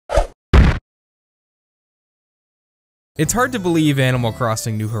It's hard to believe Animal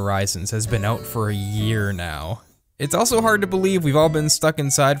Crossing New Horizons has been out for a year now. It's also hard to believe we've all been stuck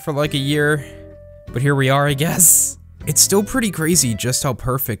inside for like a year, but here we are, I guess. It's still pretty crazy just how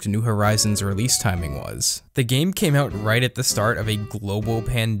perfect New Horizons' release timing was. The game came out right at the start of a global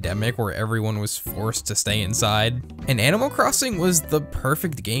pandemic where everyone was forced to stay inside, and Animal Crossing was the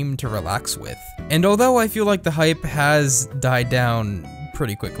perfect game to relax with. And although I feel like the hype has died down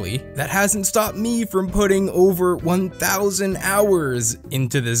pretty quickly, that hasn't stopped me from putting over 1,000 hours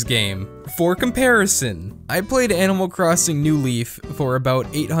into this game. For comparison, I played Animal Crossing New Leaf for about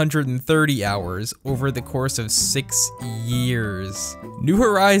 830 hours over the course of 6 years. New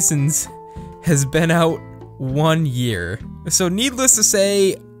Horizons has been out 1 year, so needless to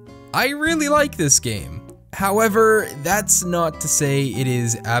say, I really like this game. However, that's not to say it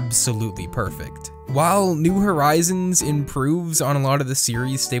is absolutely perfect. While New Horizons improves on a lot of the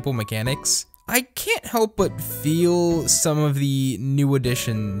series' staple mechanics, I can't help but feel some of the new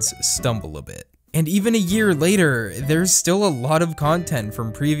additions stumble a bit. And even a year later, there's still a lot of content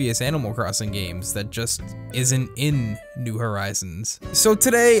from previous Animal Crossing games that just isn't in New Horizons. So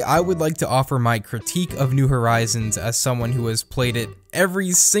today, I would like to offer my critique of New Horizons as someone who has played it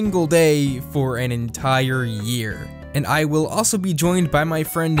every single day for an entire year. And I will also be joined by my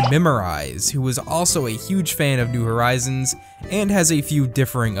friend Mimarise, who is also a huge fan of New Horizons and has a few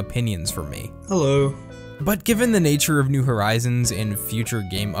differing opinions from me. Hello. But given the nature of New Horizons and future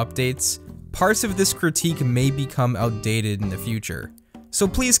game updates, parts of this critique may become outdated in the future. So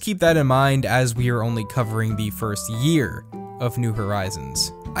please keep that in mind as we are only covering the first year of New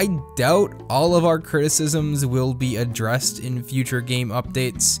Horizons. I doubt all of our criticisms will be addressed in future game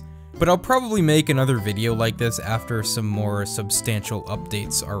updates, but I'll probably make another video like this after some more substantial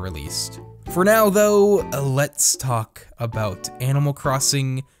updates are released. For now though, let's talk about Animal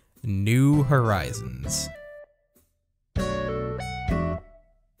Crossing New Horizons.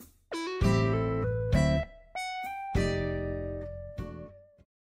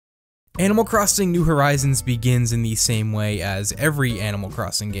 Animal Crossing New Horizons begins in the same way as every Animal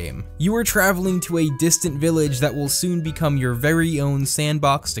Crossing game. You are traveling to a distant village that will soon become your very own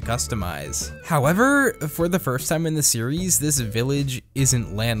sandbox to customize. However, for the first time in the series, this village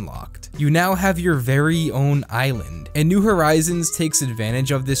isn't landlocked. You now have your very own island, and New Horizons takes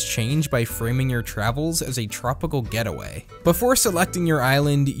advantage of this change by framing your travels as a tropical getaway. Before selecting your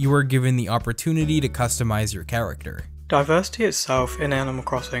island, you are given the opportunity to customize your character. Diversity itself in Animal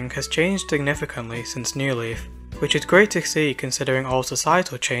Crossing has changed significantly since New Leaf, which is great to see considering all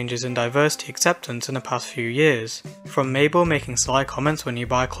societal changes in diversity acceptance in the past few years. From Mabel making sly comments when you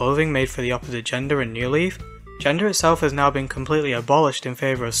buy clothing made for the opposite gender in New Leaf, gender itself has now been completely abolished in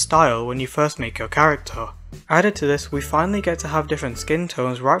favour of style when you first make your character. Added to this, we finally get to have different skin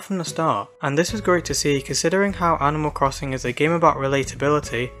tones right from the start, and this is great to see considering how Animal Crossing is a game about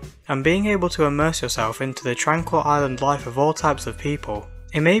relatability and being able to immerse yourself into the tranquil island life of all types of people.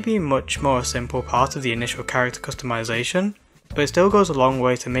 It may be much more a simple part of the initial character customization, but it still goes a long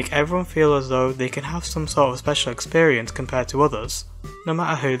way to make everyone feel as though they can have some sort of special experience compared to others, no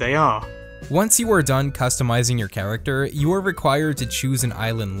matter who they are. Once you are done customizing your character, you are required to choose an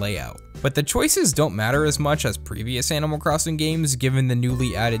island layout. But the choices don't matter as much as previous Animal Crossing games given the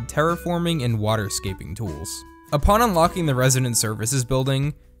newly added terraforming and waterscaping tools. Upon unlocking the Resident Services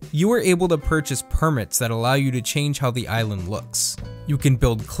building, you are able to purchase permits that allow you to change how the island looks. You can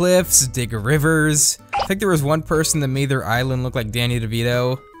build cliffs, dig rivers. I think there was one person that made their island look like Danny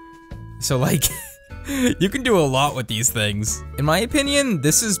DeVito. So like, you can do a lot with these things. In my opinion,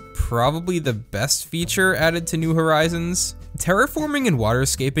 this is probably the best feature added to New Horizons. Terraforming and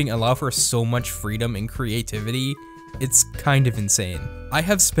waterscaping allow for so much freedom and creativity, it's kind of insane. I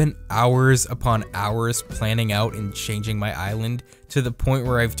have spent hours upon hours planning out and changing my island to the point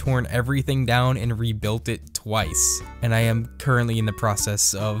where I've torn everything down and rebuilt it twice, and I am currently in the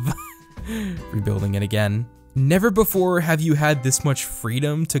process of rebuilding it again. Never before have you had this much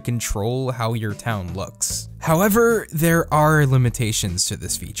freedom to control how your town looks. However, there are limitations to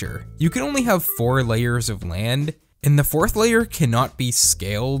this feature. You can only have 4 layers of land, and the 4th layer cannot be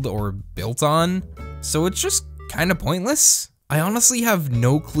scaled or built on, so it's just kinda pointless. I honestly have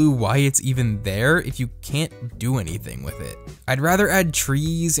no clue why it's even there if you can't do anything with it. I'd rather add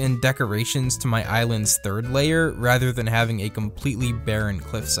trees and decorations to my island's 3rd layer rather than having a completely barren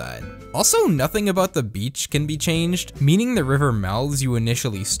cliffside. Also, nothing about the beach can be changed, meaning the river mouths you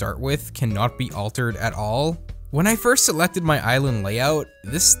initially start with cannot be altered at all. When I first selected my island layout,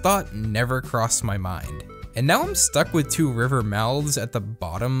 this thought never crossed my mind. And now I'm stuck with 2 river mouths at the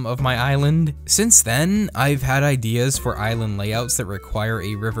bottom of my island. Since then, I've had ideas for island layouts that require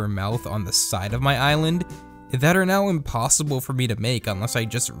a river mouth on the side of my island, that are now impossible for me to make unless I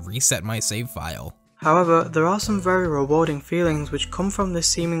just reset my save file. However, there are some very rewarding feelings which come from this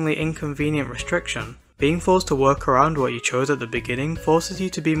seemingly inconvenient restriction. Being forced to work around what you chose at the beginning forces you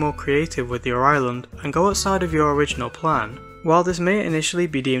to be more creative with your island and go outside of your original plan. While this may initially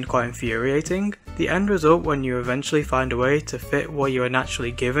be deemed quite infuriating, the end result when you eventually find a way to fit what you are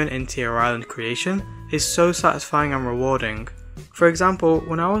naturally given into your island creation is so satisfying and rewarding. For example,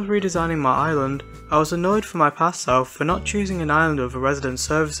 when I was redesigning my island, I was annoyed for my past self for not choosing an island over resident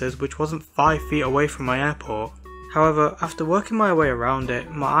services which wasn't 5 feet away from my airport. However, after working my way around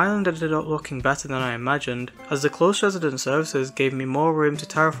it, my island ended up looking better than I imagined, as the close resident services gave me more room to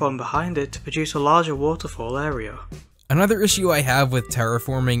terraform behind it to produce a larger waterfall area. Another issue I have with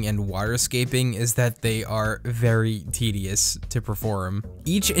terraforming and waterscaping is that they are very tedious to perform.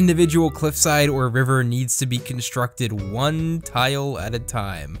 Each individual cliffside or river needs to be constructed one tile at a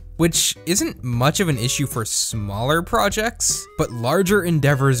time, which isn't much of an issue for smaller projects, but larger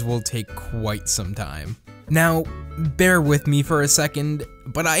endeavors will take quite some time. Now, bear with me for a second,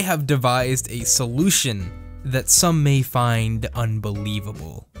 but I have devised a solution that some may find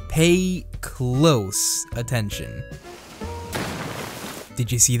unbelievable. Pay close attention.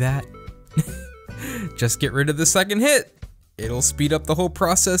 Did you see that? Just get rid of the second hit. It'll speed up the whole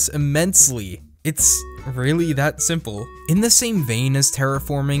process immensely. It's really that simple. In the same vein as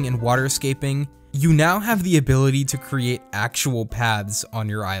terraforming and waterscaping, you now have the ability to create actual paths on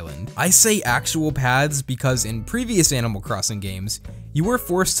your island. I say actual paths because in previous Animal Crossing games, you were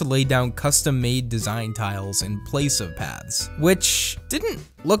forced to lay down custom-made design tiles in place of paths, which didn't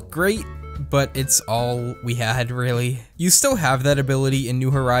look great, but it's all we had, really. You still have that ability in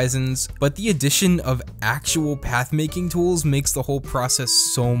New Horizons, but the addition of actual path-making tools makes the whole process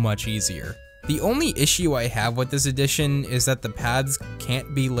so much easier. The only issue I have with this addition is that the paths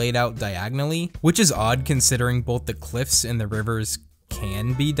can't be laid out diagonally, which is odd considering both the cliffs and the rivers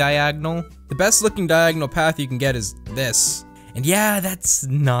can be diagonal. The best looking diagonal path you can get is this, and yeah, that's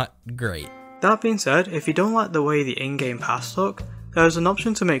not great. That being said, if you don't like the way the in-game paths look, there is an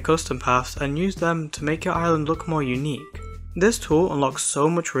option to make custom paths and use them to make your island look more unique. This tool unlocks so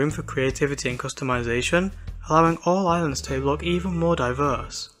much room for creativity and customization, allowing all islands to look even more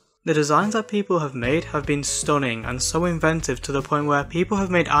diverse. The designs that people have made have been stunning and so inventive to the point where people have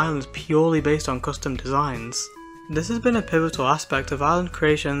made islands purely based on custom designs. This has been a pivotal aspect of island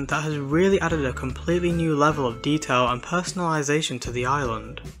creation that has really added a completely new level of detail and personalization to the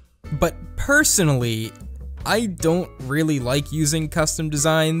island. But personally, I don't really like using custom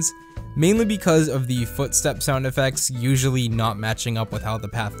designs, mainly because of the footstep sound effects usually not matching up with how the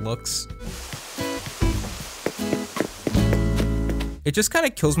path looks. It just kind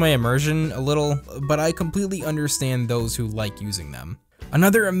of kills my immersion a little, but I completely understand those who like using them.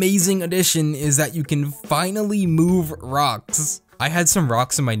 Another amazing addition is that you can finally move rocks. I had some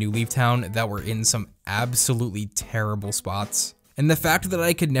rocks in my New Leaf town that were in some absolutely terrible spots, and the fact that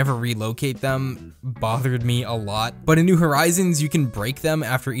I could never relocate them bothered me a lot. But in New Horizons, you can break them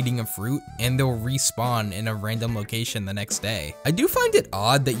after eating a fruit and they'll respawn in a random location the next day. I do find it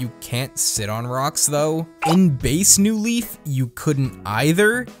odd that you can't sit on rocks though. In base New Leaf, you couldn't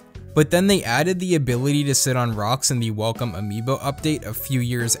either, but then they added the ability to sit on rocks in the Welcome Amiibo update a few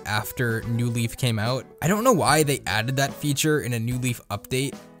years after New Leaf came out. I don't know why they added that feature in a New Leaf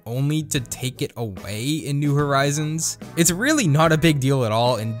update, only to take it away in New Horizons. It's really not a big deal at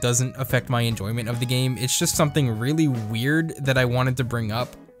all and doesn't affect my enjoyment of the game. It's just something really weird that I wanted to bring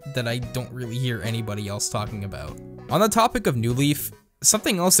up that I don't really hear anybody else talking about. On the topic of New Leaf,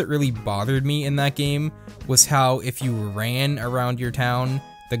 something else that really bothered me in that game was how if you ran around your town,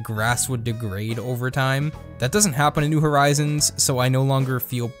 the grass would degrade over time. That doesn't happen in New Horizons, so I no longer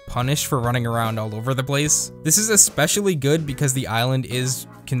feel punished for running around all over the place. This is especially good because the island is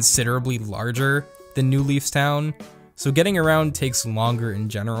considerably larger than New Leaf's town, so getting around takes longer in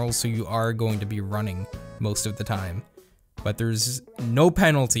general, so you are going to be running most of the time. But there's no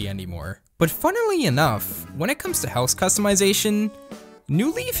penalty anymore. But funnily enough, when it comes to house customization,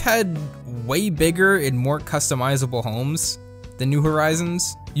 New Leaf had way bigger and more customizable homes than New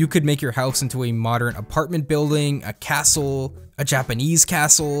Horizons. You could make your house into a modern apartment building, a castle, a Japanese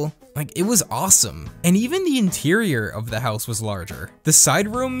castle. Like, it was awesome. And even the interior of the house was larger. The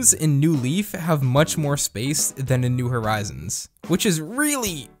side rooms in New Leaf have much more space than in New Horizons, which is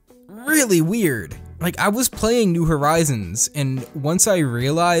really, really weird. Like, I was playing New Horizons, and once I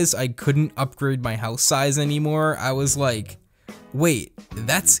realized I couldn't upgrade my house size anymore, I was like, Wait,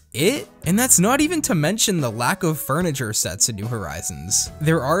 that's it? And that's not even to mention the lack of furniture sets in New Horizons.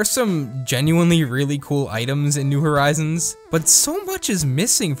 There are some genuinely really cool items in New Horizons, but so much is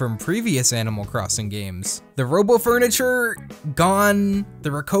missing from previous Animal Crossing games. The Robo Furniture, gone.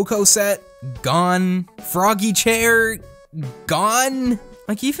 The Rococo set, gone. Froggy Chair, gone.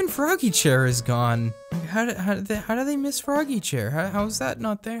 Like, even Froggy Chair is gone. How do they miss Froggy Chair? How is that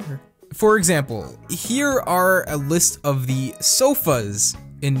not there? For example, here are a list of the sofas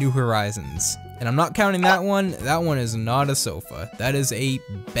in New Horizons. And I'm not counting that one. That one is not a sofa. That is a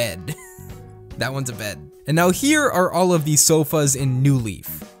bed. That one's a bed. And now here are all of the sofas in New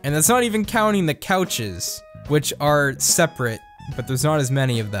Leaf. And that's not even counting the couches, which are separate, but there's not as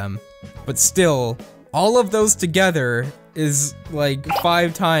many of them. But still, all of those together is like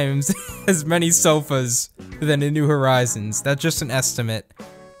 5 times as many sofas than in New Horizons. That's just an estimate,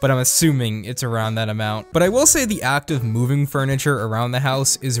 but I'm assuming it's around that amount. But I will say the act of moving furniture around the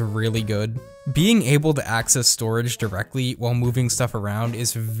house is really good. Being able to access storage directly while moving stuff around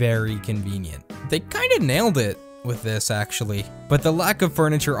is very convenient. They kind of nailed it with this, actually, but the lack of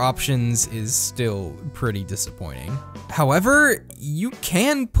furniture options is still pretty disappointing. However, you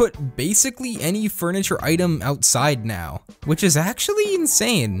can put basically any furniture item outside now, which is actually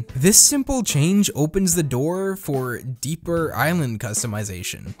insane. This simple change opens the door for deeper island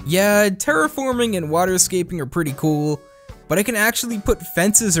customization. Yeah, terraforming and waterscaping are pretty cool, but I can actually put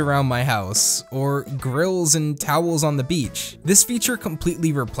fences around my house, or grills and towels on the beach. This feature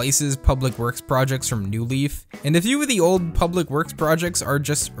completely replaces public works projects from New Leaf, and a few of the old public works projects are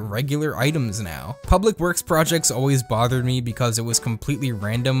just regular items now. Public works projects always bothered me because it was completely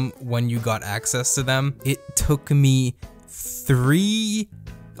random when you got access to them. It took me 3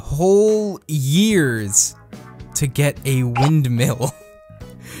 whole years to get a windmill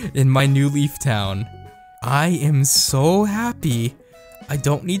in my New Leaf town. I am so happy I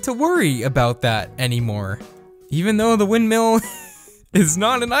don't need to worry about that anymore. Even though the windmill is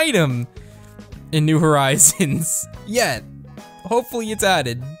not an item in New Horizons yet. Hopefully it's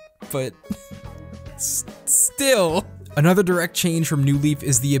added, but still. Another direct change from New Leaf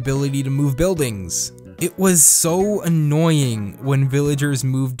is the ability to move buildings. It was so annoying when villagers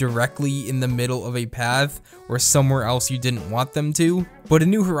moved directly in the middle of a path or somewhere else you didn't want them to. But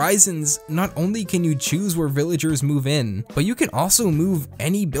in New Horizons, not only can you choose where villagers move in, but you can also move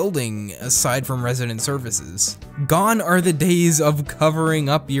any building aside from resident services. Gone are the days of covering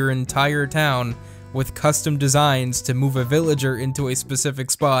up your entire town with custom designs to move a villager into a specific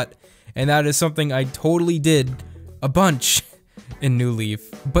spot, and that is something I totally did a bunch in New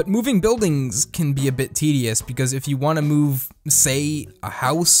Leaf. But moving buildings can be a bit tedious because if you want to move, say, a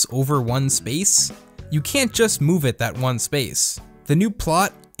house over one space, you can't just move it that one space. The new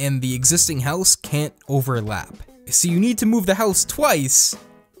plot and the existing house can't overlap, so you need to move the house twice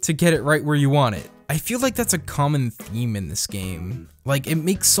to get it right where you want it. I feel like that's a common theme in this game. Like, it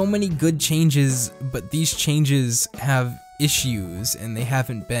makes so many good changes, but these changes have issues and they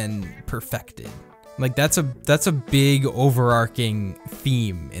haven't been perfected. Like, that's a big overarching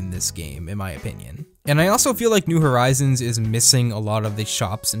theme in this game, in my opinion. And I also feel like New Horizons is missing a lot of the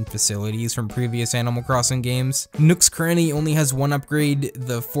shops and facilities from previous Animal Crossing games. Nook's Cranny only has 1 upgrade,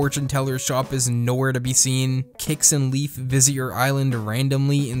 the Fortune Teller shop is nowhere to be seen, Kix and Leaf visit your island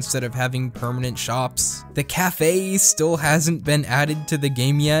randomly instead of having permanent shops. The cafe still hasn't been added to the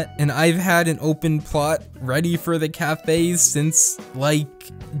game yet, and I've had an open plot ready for the cafe since, like,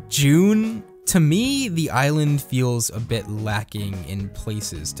 June. To me, the island feels a bit lacking in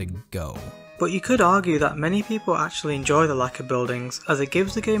places to go. But you could argue that many people actually enjoy the lack of buildings, as it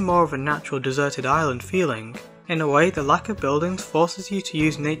gives the game more of a natural deserted island feeling. In a way, the lack of buildings forces you to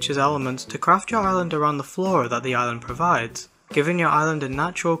use nature's elements to craft your island around the flora that the island provides, giving your island a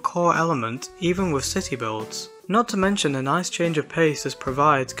natural core element even with city builds. Not to mention the nice change of pace this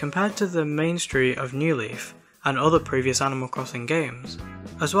provides compared to the main street of New Leaf and other previous Animal Crossing games,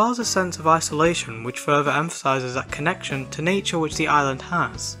 as well as a sense of isolation which further emphasises that connection to nature which the island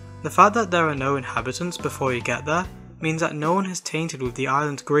has. The fact that there are no inhabitants before you get there means that no one has tainted with the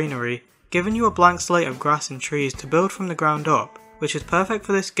island's greenery, giving you a blank slate of grass and trees to build from the ground up, which is perfect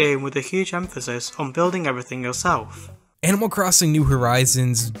for this game with a huge emphasis on building everything yourself. Animal Crossing New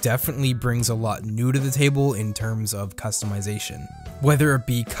Horizons definitely brings a lot new to the table in terms of customization. Whether it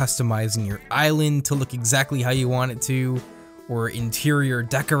be customizing your island to look exactly how you want it to, or interior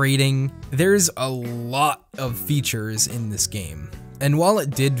decorating, there's a lot of features in this game. And while it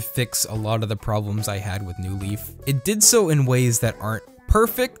did fix a lot of the problems I had with New Leaf, it did so in ways that aren't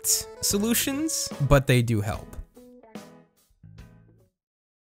perfect solutions, but they do help.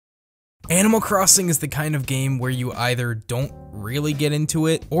 Animal Crossing is the kind of game where you either don't really get into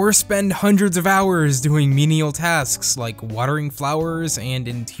it or spend hundreds of hours doing menial tasks like watering flowers and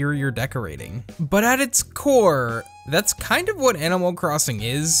interior decorating. But at its core, that's kind of what Animal Crossing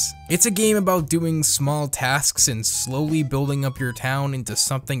is. It's a game about doing small tasks and slowly building up your town into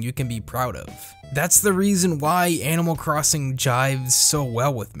something you can be proud of. That's the reason why Animal Crossing jives so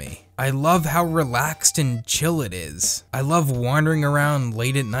well with me. I love how relaxed and chill it is. I love wandering around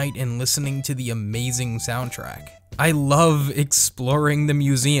late at night and listening to the amazing soundtrack. I love exploring the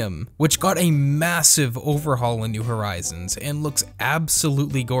museum, which got a massive overhaul in New Horizons and looks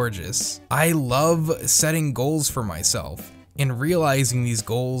absolutely gorgeous. I love setting goals for myself and realizing these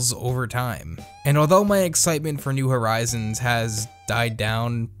goals over time. And although my excitement for New Horizons has died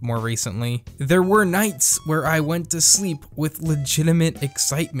down more recently, there were nights where I went to sleep with legitimate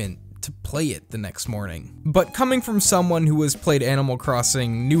excitement to play it the next morning. But coming from someone who has played Animal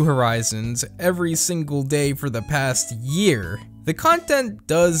Crossing New Horizons every single day for the past year, the content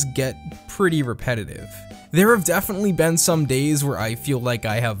does get pretty repetitive. There have definitely been some days where I feel like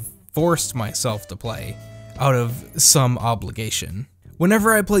I have forced myself to play out of some obligation.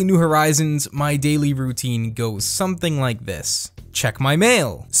 Whenever I play New Horizons, my daily routine goes something like this. Check my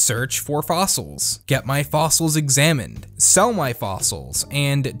mail, search for fossils, get my fossils examined, sell my fossils,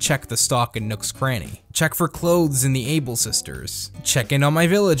 and check the stock in Nook's Cranny. Check for clothes in the Able Sisters, check in on my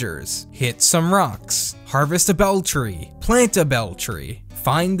villagers, hit some rocks, harvest a bell tree, plant a bell tree,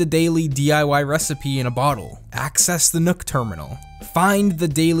 find the daily DIY recipe in a bottle, access the Nook terminal, find the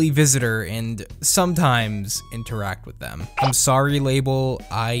daily visitor, and sometimes interact with them. I'm sorry, label,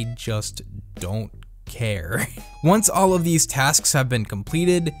 I just don't care. Once all of these tasks have been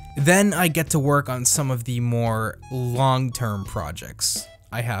completed, then I get to work on some of the more long-term projects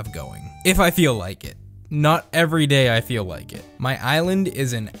I have going, if I feel like it. Not every day I feel like it. My island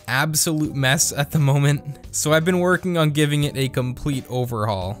is an absolute mess at the moment, so I've been working on giving it a complete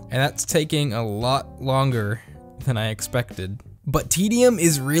overhaul, and that's taking a lot longer than I expected. But tedium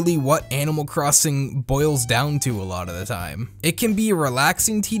is really what Animal Crossing boils down to a lot of the time. It can be a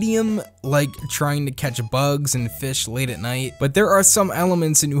relaxing tedium, like trying to catch bugs and fish late at night, but there are some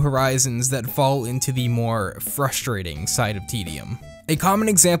elements in New Horizons that fall into the more frustrating side of tedium. A common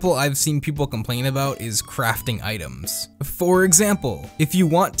example I've seen people complain about is crafting items. For example, if you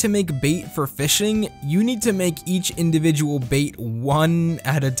want to make bait for fishing, you need to make each individual bait one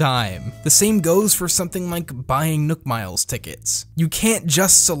at a time. The same goes for something like buying Nook Miles tickets. You can't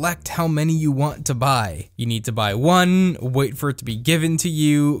just select how many you want to buy. You need to buy one, wait for it to be given to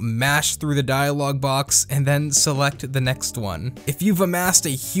you, mash through the dialogue box, and then select the next one. If you've amassed a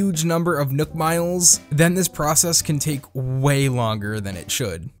huge number of Nook Miles, then this process can take way longer than it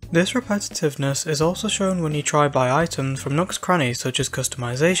should. This repetitiveness is also shown when you try buy items from Nook's Cranny such as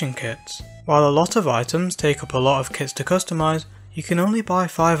customization kits. While a lot of items take up a lot of kits to customize, you can only buy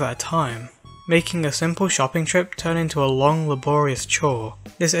 5 at a time, making a simple shopping trip turn into a long laborious chore.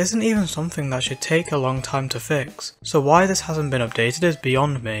 This isn't even something that should take a long time to fix, so why this hasn't been updated is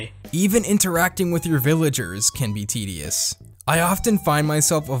beyond me. Even interacting with your villagers can be tedious. I often find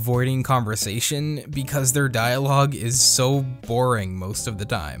myself avoiding conversation because their dialogue is so boring most of the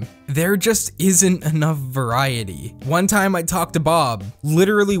time. There just isn't enough variety. One time I talked to Bob,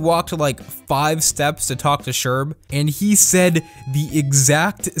 literally walked like 5 steps to talk to Sherb, and he said the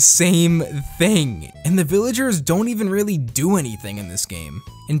exact same thing. And the villagers don't even really do anything in this game.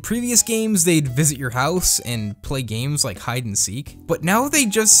 In previous games, they'd visit your house and play games like hide and seek, but now they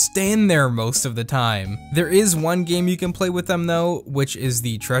just stand there most of the time. There is one game you can play with them though, which is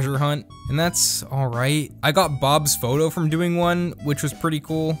the treasure hunt, and that's alright. I got Bob's photo from doing one, which was pretty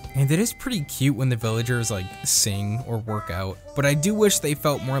cool, and it is pretty cute when the villagers like sing or work out, but I do wish they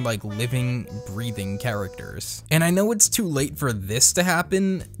felt more like living, breathing characters. And I know it's too late for this to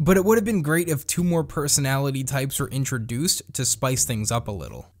happen, but it would have been great if 2 more personality types were introduced to spice things up a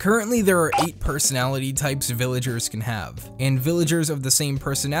little. Currently, there are 8 personality types villagers can have, and villagers of the same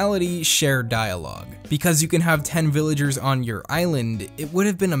personality share dialogue. Because you can have 10 villagers on your island, it would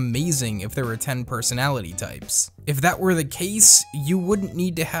have been amazing if there were 10 personality types. If that were the case, you wouldn't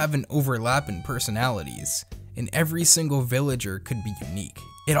need to have an overlap in personalities, and every single villager could be unique.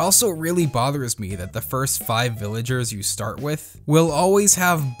 It also really bothers me that the first 5 villagers you start with will always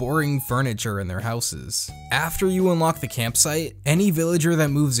have boring furniture in their houses. After you unlock the campsite, any villager that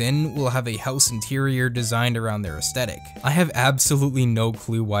moves in will have a house interior designed around their aesthetic. I have absolutely no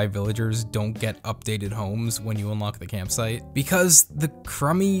clue why villagers don't get updated homes when you unlock the campsite, because the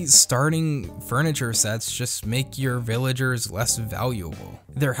crummy starting furniture sets just make your villagers less valuable.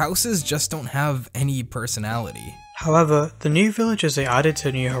 Their houses just don't have any personality. However, the new villagers they added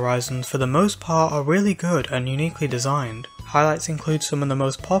to New Horizons for the most part are really good and uniquely designed. Highlights include some of the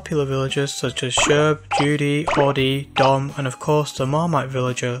most popular villagers such as Sherb, Judy, Audie, Dom, and of course the Marmite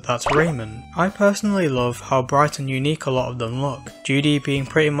villager that's Raymond. I personally love how bright and unique a lot of them look, Judy being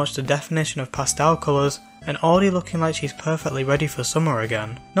pretty much the definition of pastel colours, and Audie looking like she's perfectly ready for summer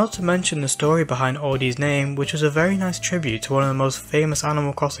again. Not to mention the story behind Audie's name, which was a very nice tribute to one of the most famous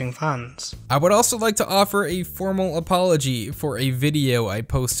Animal Crossing fans. I would also like to offer a formal apology for a video I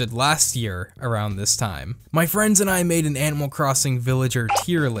posted last year around this time. My friends and I made an Animal Crossing villager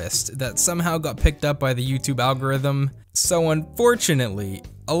tier list that somehow got picked up by the YouTube algorithm, so unfortunately,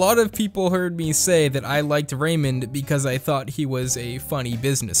 a lot of people heard me say that I liked Raymond because I thought he was a funny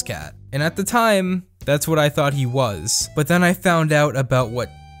business cat. And at the time, that's what I thought he was. But then I found out about what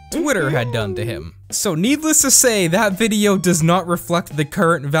Twitter had done to him. So needless to say, that video does not reflect the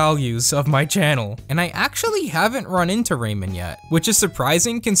current values of my channel. And I actually haven't run into Raymond yet, which is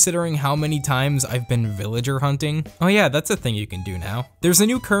surprising considering how many times I've been villager hunting. Oh yeah, that's a thing you can do now. There's a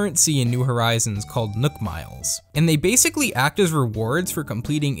new currency in New Horizons called Nook Miles, and they basically act as rewards for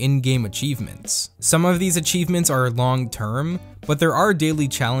completing in-game achievements. Some of these achievements are long-term, but there are daily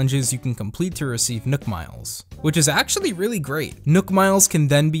challenges you can complete to receive Nook Miles, which is actually really great. Nook Miles can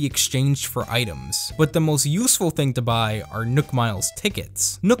then be exchanged for items, but the most useful thing to buy are Nook Miles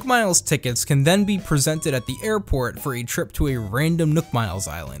tickets. Nook Miles tickets can then be presented at the airport for a trip to a random Nook Miles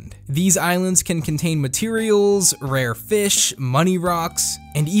island. These islands can contain materials, rare fish, money rocks,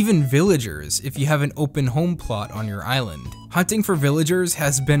 and even villagers if you have an open home plot on your island. Hunting for villagers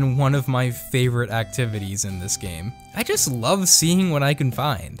has been one of my favorite activities in this game. I just love seeing what I can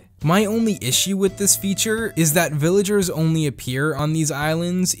find. My only issue with this feature is that villagers only appear on these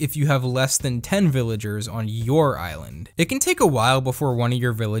islands if you have less than 10 villagers on your island. It can take a while before one of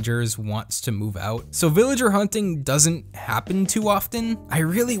your villagers wants to move out, so villager hunting doesn't happen too often. I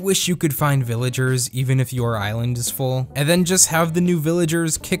really wish you could find villagers even if your island is full, and then just have the new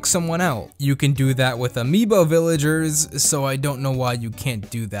villagers kick someone out. You can do that with amiibo villagers, so I don't know why you can't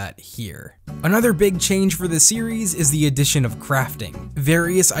do that here. Another big change for the series is the addition of crafting.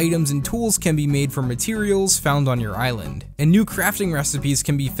 Various items and tools can be made from materials found on your island, and new crafting recipes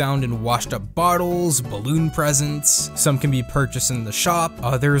can be found in washed up bottles, balloon presents. Some can be purchased in the shop,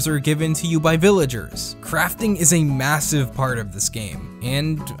 others are given to you by villagers. Crafting is a massive part of this game,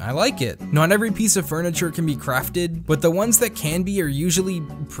 and I like it. Not every piece of furniture can be crafted, but the ones that can be are usually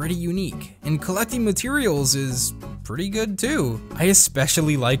pretty unique, and collecting materials is pretty good too. I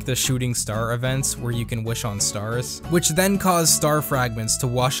especially like the shooting star events where you can wish on stars, which then cause star fragments to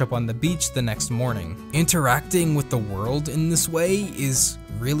wash up on the beach the next morning. Interacting with the world in this way is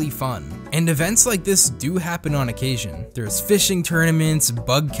really fun. And events like this do happen on occasion. There's fishing tournaments,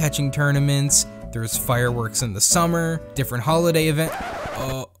 bug catching tournaments, there's fireworks in the summer, different holiday events.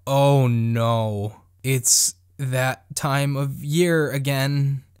 Oh no. It's that time of year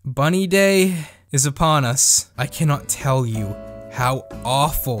again. Bunny Day is upon us. I cannot tell you how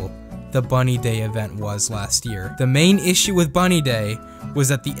awful the Bunny Day event was last year. The main issue with Bunny Day was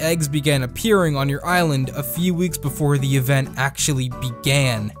that the eggs began appearing on your island a few weeks before the event actually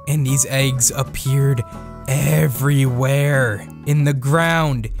began, and these eggs appeared everywhere. In the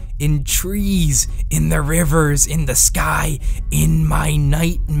ground, in trees, in the rivers, in the sky, in my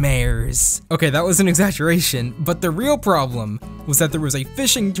nightmares. Okay, that was an exaggeration, but the real problem was that there was a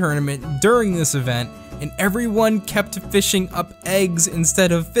fishing tournament during this event, and everyone kept fishing up eggs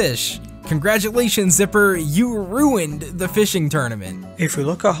instead of fish. Congratulations, Zipper, you ruined the fishing tournament. If we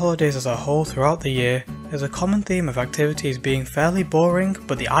look at holidays as a whole throughout the year, there's a common theme of activities being fairly boring,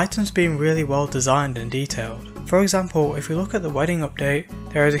 but the items being really well designed and detailed. For example, if we look at the wedding update,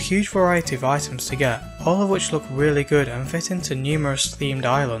 there is a huge variety of items to get, all of which look really good and fit into numerous themed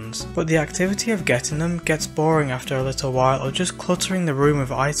islands, but the activity of getting them gets boring after a little while of just cluttering the room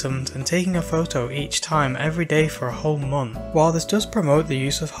with items and taking a photo each time every day for a whole month. While this does promote the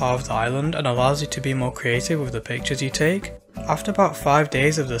use of halved island and allows you to be more creative with the pictures you take, after about 5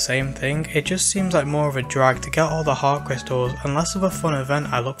 days of the same thing, it just seems like more of a drag to get all the heart crystals and less of a fun event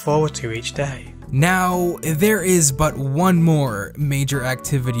I look forward to each day. Now, there is but one more major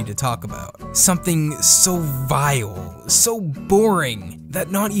activity to talk about. Something so vile, so boring,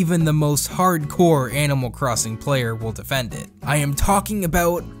 that not even the most hardcore Animal Crossing player will defend it. I am talking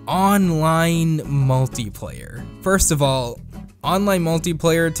about online multiplayer. First of all, online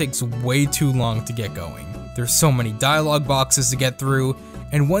multiplayer takes way too long to get going. There's so many dialogue boxes to get through,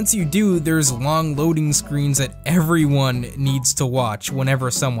 and once you do, there's long loading screens that everyone needs to watch whenever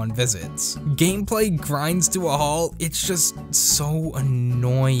someone visits. Gameplay grinds to a halt, it's just so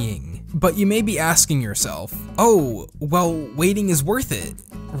annoying. But you may be asking yourself, oh, well, waiting is worth it,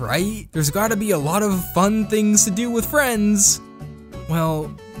 right? There's gotta be a lot of fun things to do with friends.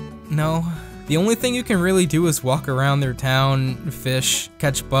 Well, no. The only thing you can really do is walk around their town, fish,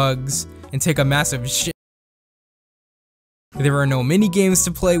 catch bugs, and take a massive shit. There are no mini games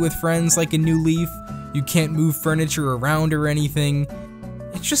to play with friends like in New Leaf. You can't move furniture around or anything.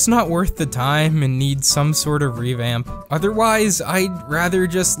 It's just not worth the time and needs some sort of revamp. Otherwise, I'd rather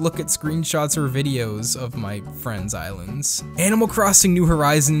just look at screenshots or videos of my friends' islands. Animal Crossing New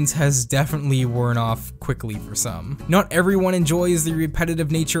Horizons has definitely worn off quickly for some. Not everyone enjoys the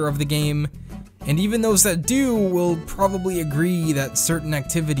repetitive nature of the game, and even those that do will probably agree that certain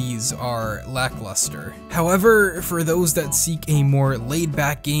activities are lackluster. However, for those that seek a more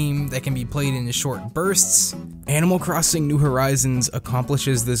laid-back game that can be played in short bursts, Animal Crossing New Horizons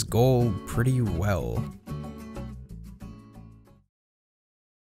accomplishes this goal pretty well.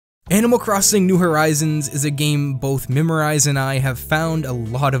 Animal Crossing New Horizons is a game both Mimarise and I have found a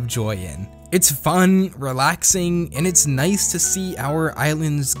lot of joy in. It's fun, relaxing, and it's nice to see our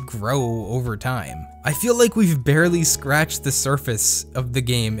islands grow over time. I feel like we've barely scratched the surface of the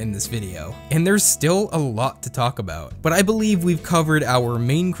game in this video, and there's still a lot to talk about. But I believe we've covered our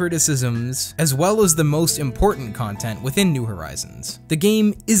main criticisms, as well as the most important content within New Horizons. The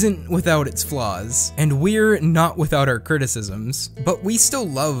game isn't without its flaws, and we're not without our criticisms, but we still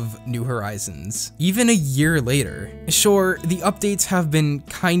love New Horizons, even a year later. Sure, the updates have been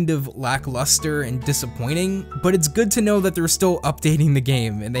kind of lackluster and disappointing, but it's good to know that they're still updating the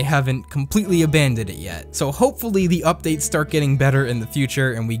game and they haven't completely abandoned it yet. So hopefully the updates start getting better in the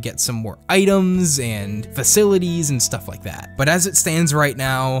future and we get some more items and facilities and stuff like that. But as it stands right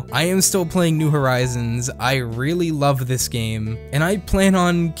now, I am still playing New Horizons. I really love this game, and I plan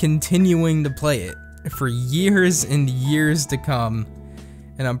on continuing to play it for years and years to come,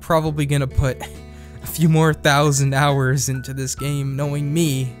 and I'm probably gonna put a few more 1,000 hours into this game, knowing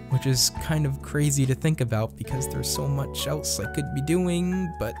me, which is kind of crazy to think about because there's so much else I could be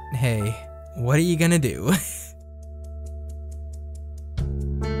doing, but hey, what are you gonna do?